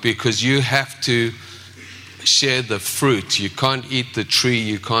strong, because you have to share the fruit. You can't eat the tree,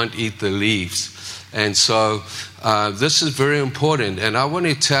 you can't eat the leaves. And so this is very important, and I want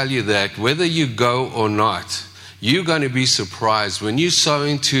to tell you that whether you go or not, you're going to be surprised when you sow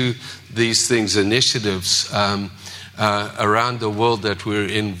into these things, initiatives around the world that we're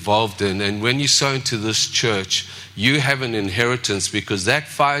involved in. And when you sow into this church, you have an inheritance, because that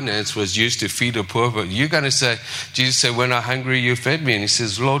finance was used to feed the poor. But you're going to say, Jesus said, when I'm hungry, you fed me. And He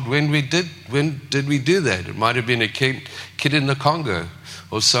says, Lord, when did we do that? It might have been a kid in the Congo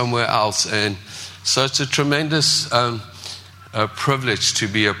or somewhere else. And so it's a tremendous privilege to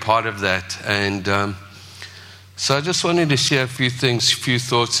be a part of that. And so I just wanted to share a few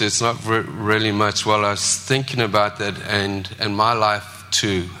thoughts. It's not really much, while I was thinking about that and my life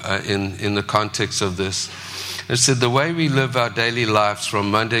too, in the context of this. It said the way we live our daily lives from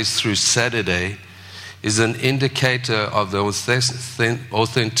Mondays through Saturday is an indicator of the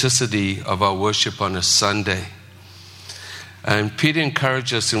authenticity of our worship on a Sunday. And Peter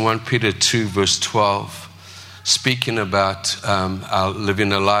encouraged us in 1 Peter 2 verse 12, speaking about our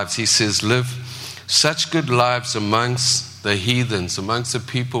living our lives. He says, live such good lives amongst the heathens, amongst the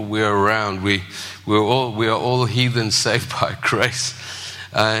people we're around. We are all heathens saved by grace.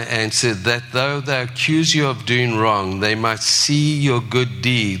 And said that though they accuse you of doing wrong, they might see your good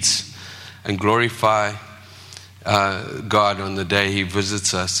deeds and glorify God on the day He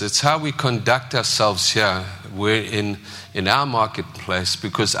visits us. It's how we conduct ourselves here. We're in our marketplace,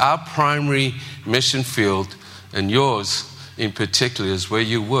 because our primary mission field, and yours in particular, is where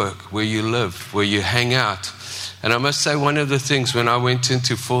you work, where you live, where you hang out. And I must say, one of the things when I went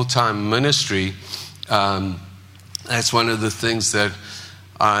into full-time ministry, that's one of the things that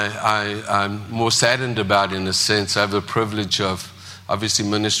I'm more saddened about, in a sense. I have the privilege of obviously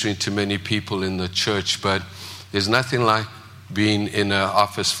ministering to many people in the church, but there's nothing like being in an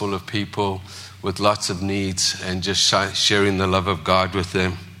office full of people with lots of needs and just sharing the love of God with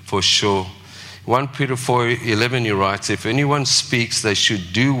them, for sure. 1 Peter 4:11, he writes, if anyone speaks, they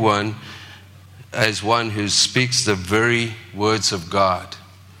should do one as one who speaks the very words of God.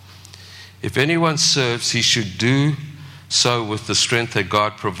 If anyone serves, he should do so with the strength that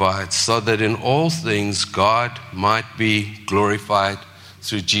God provides, so that in all things God might be glorified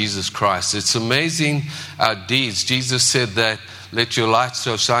through Jesus Christ. It's amazing our deeds. Jesus said that, let your light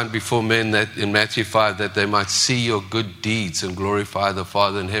so shine before men, that in Matthew 5, that they might see your good deeds and glorify the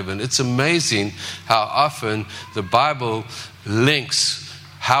Father in heaven. It's amazing how often the Bible links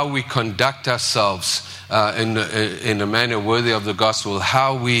how we conduct ourselves in a manner worthy of the gospel,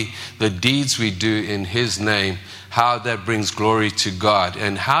 the deeds we do in His name, how that brings glory to God.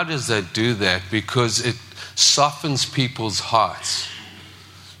 And how does that do that? Because it softens people's hearts.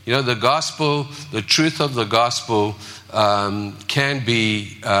 You know, the gospel, the truth of the gospel can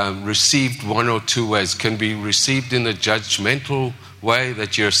be received one or two ways. Can be received in a judgmental way,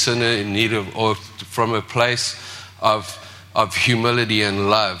 that you're a sinner in need of, or from a place of humility and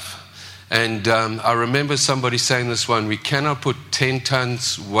love. And I remember somebody saying this one: we cannot put 10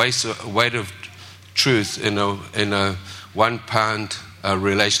 tons weight of truth in a 1 pound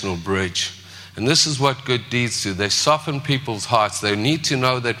relational bridge. And this is what good deeds do. They soften people's hearts. They need to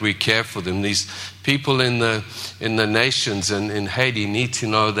know that we care for them. These people in the nations and in Haiti need to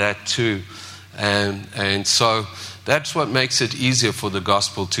know that too. And so that's what makes it easier for the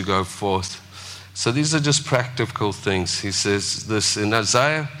gospel to go forth. So these are just practical things. He says this in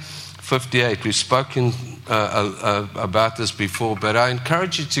Isaiah 58. We've spoken about this before, but I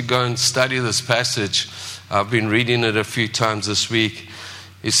encourage you to go and study this passage. I've been reading it a few times this week.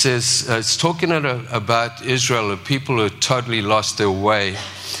 It says, it's talking about Israel, of people who had totally lost their way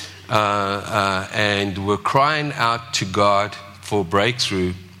and were crying out to God for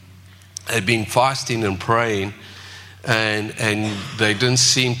breakthrough. They'd been fasting and praying, and they didn't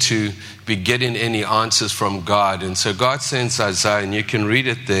seem to be getting any answers from God. And so God sends Isaiah, and you can read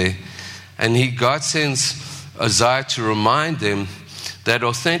it there. And God sends Isaiah to remind them that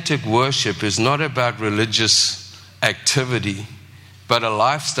authentic worship is not about religious activity, but a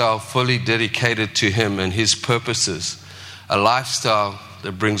lifestyle fully dedicated to Him and His purposes, a lifestyle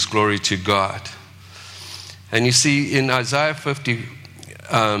that brings glory to God. And you see, in Isaiah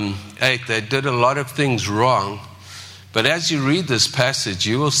 58, they did a lot of things wrong, but as you read this passage,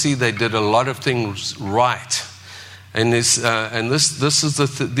 you will see they did a lot of things right. And these are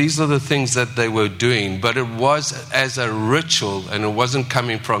the things that they were doing, but it was as a ritual, and it wasn't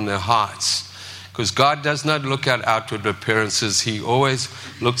coming from their hearts. Because God does not look at outward appearances. He always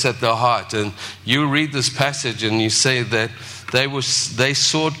looks at the heart. And you read this passage and you say that they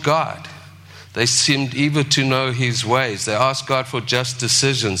sought God. They seemed eager to know His ways. They asked God for just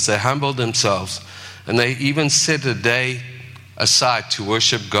decisions. They humbled themselves. And they even set a day aside to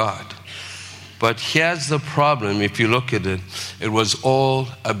worship God. But here's the problem. If you look at it, it was all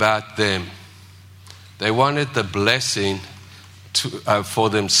about them. They wanted the blessing for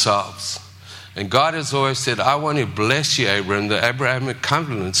themselves. And God has always said, I want to bless you, Abraham. The Abrahamic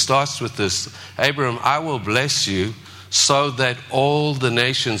covenant starts with this: Abraham, I will bless you so that all the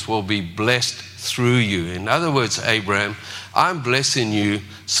nations will be blessed through you. In other words, Abraham, I'm blessing you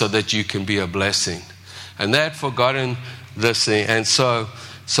so that you can be a blessing. And they had forgotten this thing. And so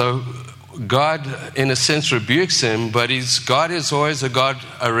God, in a sense, rebukes him, but God is always a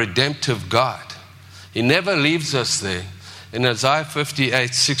redemptive God. He never leaves us there. In Isaiah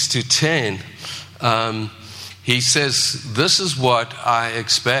 58, 6-10, he says, this is what I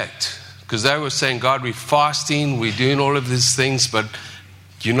expect. Because they were saying, God, we're fasting, we're doing all of these things, but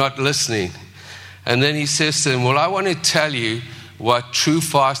you're not listening. And then he says to them, well, I want to tell you what true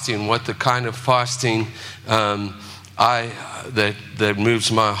fasting, what the kind of fasting that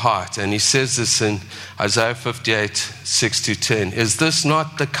moves my heart. And he says this in Isaiah 58, 6-10. Is this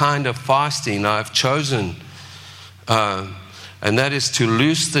not the kind of fasting I've chosen? And that is to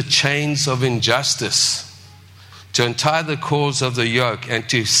loose the chains of injustice, to untie the cords of the yoke, and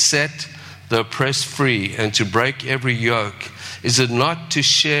to set the oppressed free, and to break every yoke. Is it not to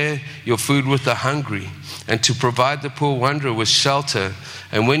share your food with the hungry, and to provide the poor wanderer with shelter,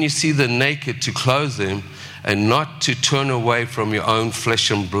 and when you see the naked, to clothe them, and not to turn away from your own flesh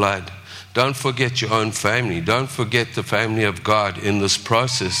and blood? Don't forget your own family. Don't forget the family of God in this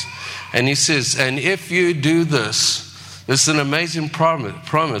process. And he says, and if you do this, this is an amazing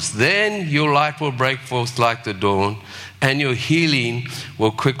promise. Then your light will break forth like the dawn, and your healing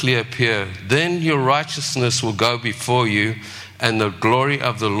will quickly appear. Then your righteousness will go before you, and the glory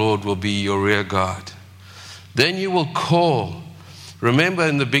of the Lord will be your rear guard. Then you will call. Remember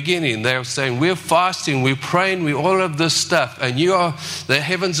in the beginning, they were saying, we're fasting, we're praying, we all of this stuff, and the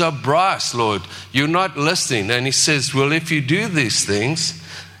heavens are brass, Lord. You're not listening. And he says, well, if you do these things,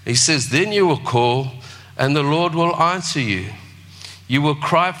 he says, then you will call, and the Lord will answer you. You will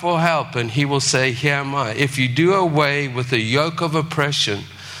cry for help, and He will say, here am I. If you do away with the yoke of oppression,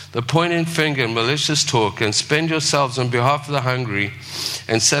 the pointing finger and malicious talk, and spend yourselves on behalf of the hungry,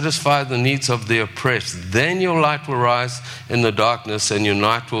 and satisfy the needs of the oppressed, then your light will rise in the darkness, and your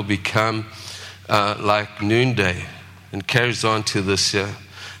night will become like noonday. And carries on to this year.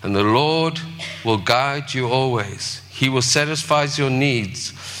 And the Lord will guide you always. He will satisfy your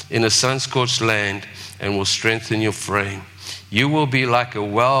needs in a sun-scorched land, and will strengthen your frame. You will be like a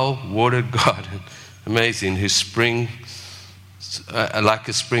well-watered garden, amazing, like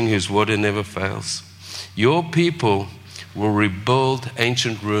a spring whose water never fails. Your people will rebuild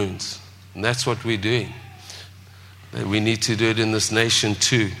ancient ruins, and that's what we're doing. We need to do it in this nation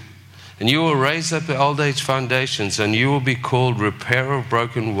too. And you will raise up the old age foundations, and you will be called repairer of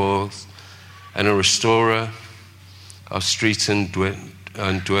broken walls and a restorer of streets and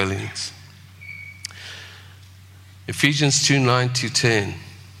dwellings. Ephesians 2:9-10,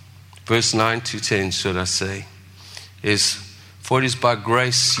 verse 9-10, should I say, is, for it is by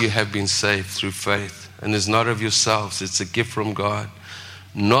grace you have been saved through faith, and is not of yourselves, it's a gift from God,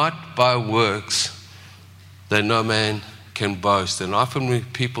 not by works, that no man can boast. And often when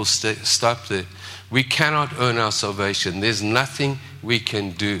people stop there, we cannot earn our salvation. There's nothing we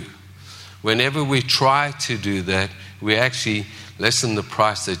can do. Whenever we try to do that, we actually lessen the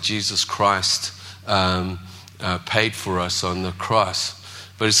price that Jesus Christ paid for us on the cross.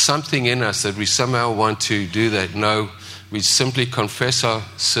 But it's something in us that we somehow want to do that. No, we simply confess our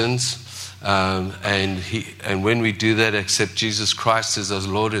sins, and when we do that, accept Jesus Christ as our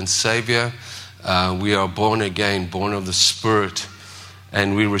Lord and Savior, we are born again, born of the Spirit.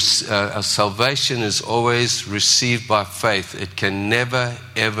 And our salvation is always received by faith. It can never,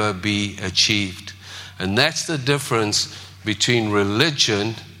 ever be achieved. And that's the difference between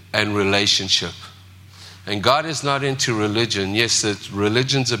religion and relationship. And God is not into religion. Yes,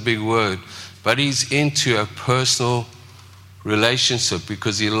 religion's a big word, but He's into a personal relationship,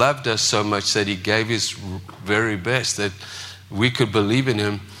 because He loved us so much that He gave His very best that we could believe in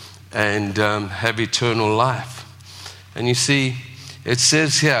Him and have eternal life. And you see, it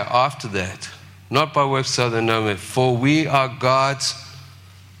says here after that, not by works so that no man, for we are God's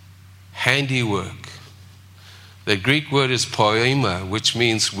handiwork. The Greek word is poema, which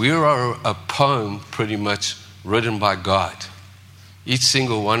means we are a poem pretty much written by God, each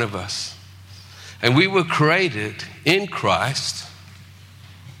single one of us. And we were created in Christ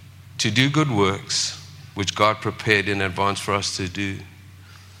to do good works, which God prepared in advance for us to do.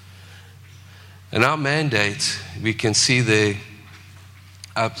 And our mandate, we can see there,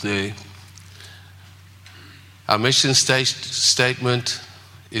 up there, our mission statement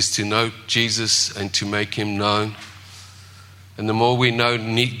is to know Jesus and to make Him known. And the more we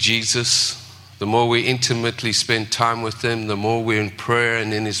need Jesus, the more we intimately spend time with Him, the more we're in prayer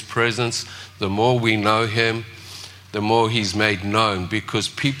and in His presence, the more we know Him, the more He's made known. Because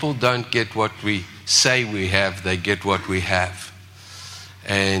people don't get what we say we have, they get what we have.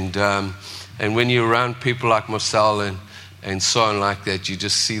 And when you're around people like Marcel and so on like that, you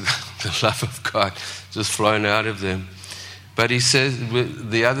just see the love of God just flowing out of them. But he says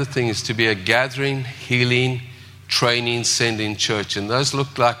the other thing is to be a gathering, healing, training, sending church. And those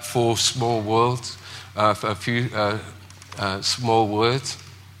look like four small words, a few small words.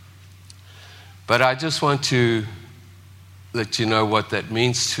 But I just want to let you know what that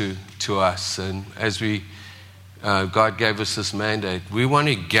means to us. And as God gave us this mandate, we want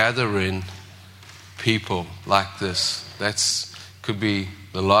to gather in people like this. That could be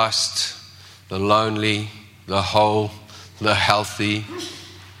the lost, the lonely, the whole, the healthy.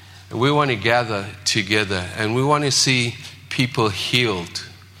 And we want to gather together, and we want to see people healed,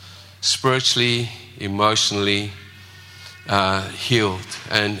 spiritually, emotionally healed,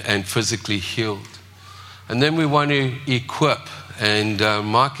 and physically healed. And then we want to equip. And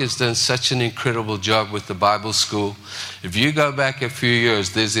Mark has done such an incredible job with the Bible school. If you go back a few years,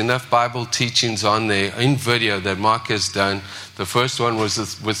 there's enough Bible teachings on there in video that Mark has done. The first one was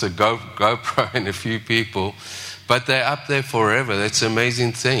with a GoPro and a few people. But they're up there forever. That's an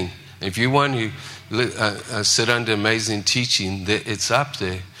amazing thing. If you want to sit under amazing teaching, it's up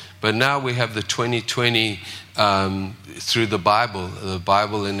there. But now we have the 2020 through the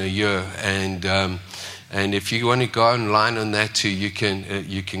Bible in a year. And if you want to go online on that too, you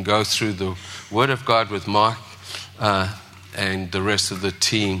can go through the Word of God with Mark and the rest of the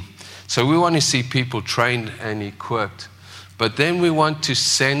team. So we want to see people trained and equipped. But then we want to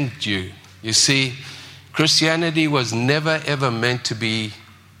send you. You see, Christianity was never ever meant to be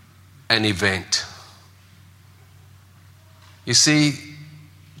an event. You see,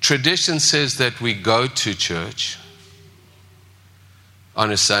 tradition says that we go to church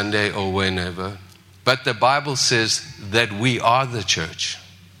on a Sunday or whenever. But the Bible says that we are the church.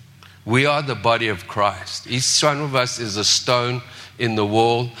 We are the body of Christ. Each one of us is a stone in the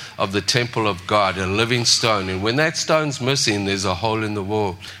wall of the temple of God, a living stone. And when that stone's missing, there's a hole in the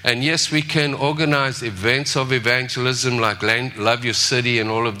wall. And yes, we can organize events of evangelism like Love Your City and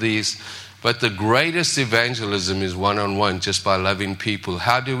all of these. But the greatest evangelism is one-on-one, just by loving people.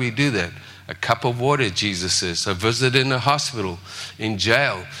 How do we do that? A cup of water, Jesus says. A visit in a hospital, in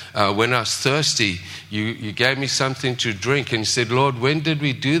jail. When I was thirsty, you gave me something to drink. And you said, Lord, when did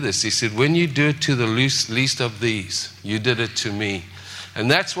we do this? He said, when you do it to the least of these, you did it to me. And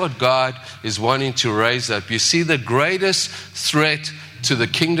that's what God is wanting to raise up. You see, the greatest threat to the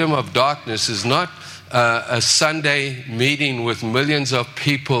kingdom of darkness is not a Sunday meeting with millions of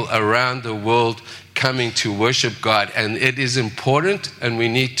people around the world coming to worship God. And it is important, and we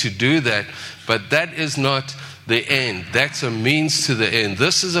need to do that. But that is not the end. That's a means to the end.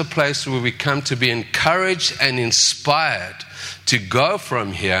 This is a place where we come to be encouraged and inspired to go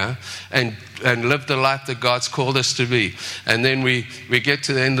from here and live the life that God's called us to be. And then we get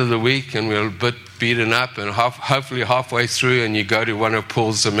to the end of the week and we're a bit beaten up, and hopefully halfway through, and you go to one of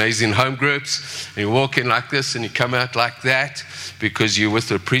Paul's amazing home groups, and you walk in like this and you come out like that, because you're with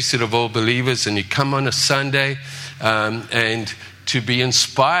the priesthood of all believers, and you come on a Sunday and to be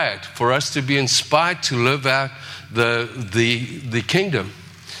inspired, for us to be inspired to live out the kingdom.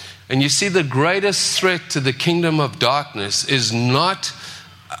 And you see, the greatest threat to the kingdom of darkness is not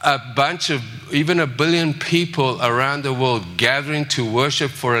a bunch of, even 1 billion people around the world gathering to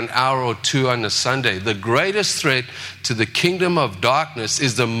worship for an hour or two on a Sunday. The greatest threat to the kingdom of darkness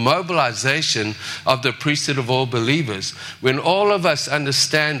is the mobilization of the priesthood of all believers. When all of us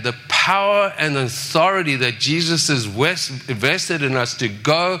understand the power and authority that Jesus has invested in us to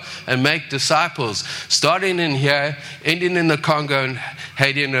go and make disciples, starting in here, ending in the Congo and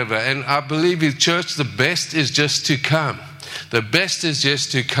Haiti and River. And I believe in church, the best is just to come. The best is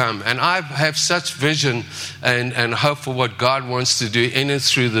just to come. And I have such vision and hope for what God wants to do in and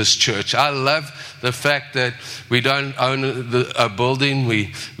through this church. I love the fact that we don't own a building.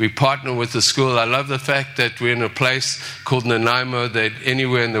 We partner with the school. I love the fact that we're in a place called Nanaimo, that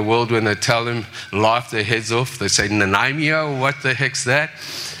anywhere in the world when they tell them, laugh their heads off. They say, Nanaimo, what the heck's that?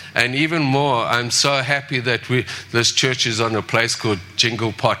 And even more, I'm so happy that this church is on a place called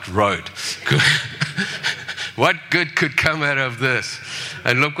Jingle Pot Road. What good could come out of this?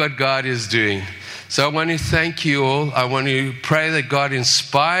 And look what God is doing. So I want to thank you all. I want to pray that God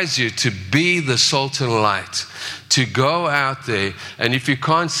inspires you to be the salt and light, to go out there. And if you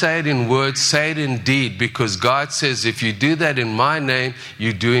can't say it in words, say it in deed, because God says, if you do that in my name,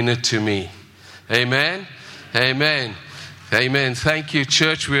 you're doing it to me. Amen? Amen. Amen. Thank you,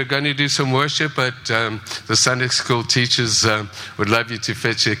 church. We're going to do some worship, but the Sunday school teachers would love you to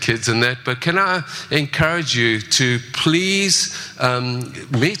fetch your kids and that. But can I encourage you to please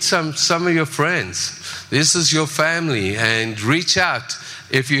meet some of your friends. This is your family, and reach out.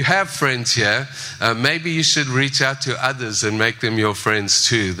 If you have friends here, maybe you should reach out to others and make them your friends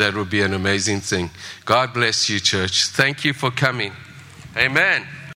too. That would be an amazing thing. God bless you, church. Thank you for coming. Amen.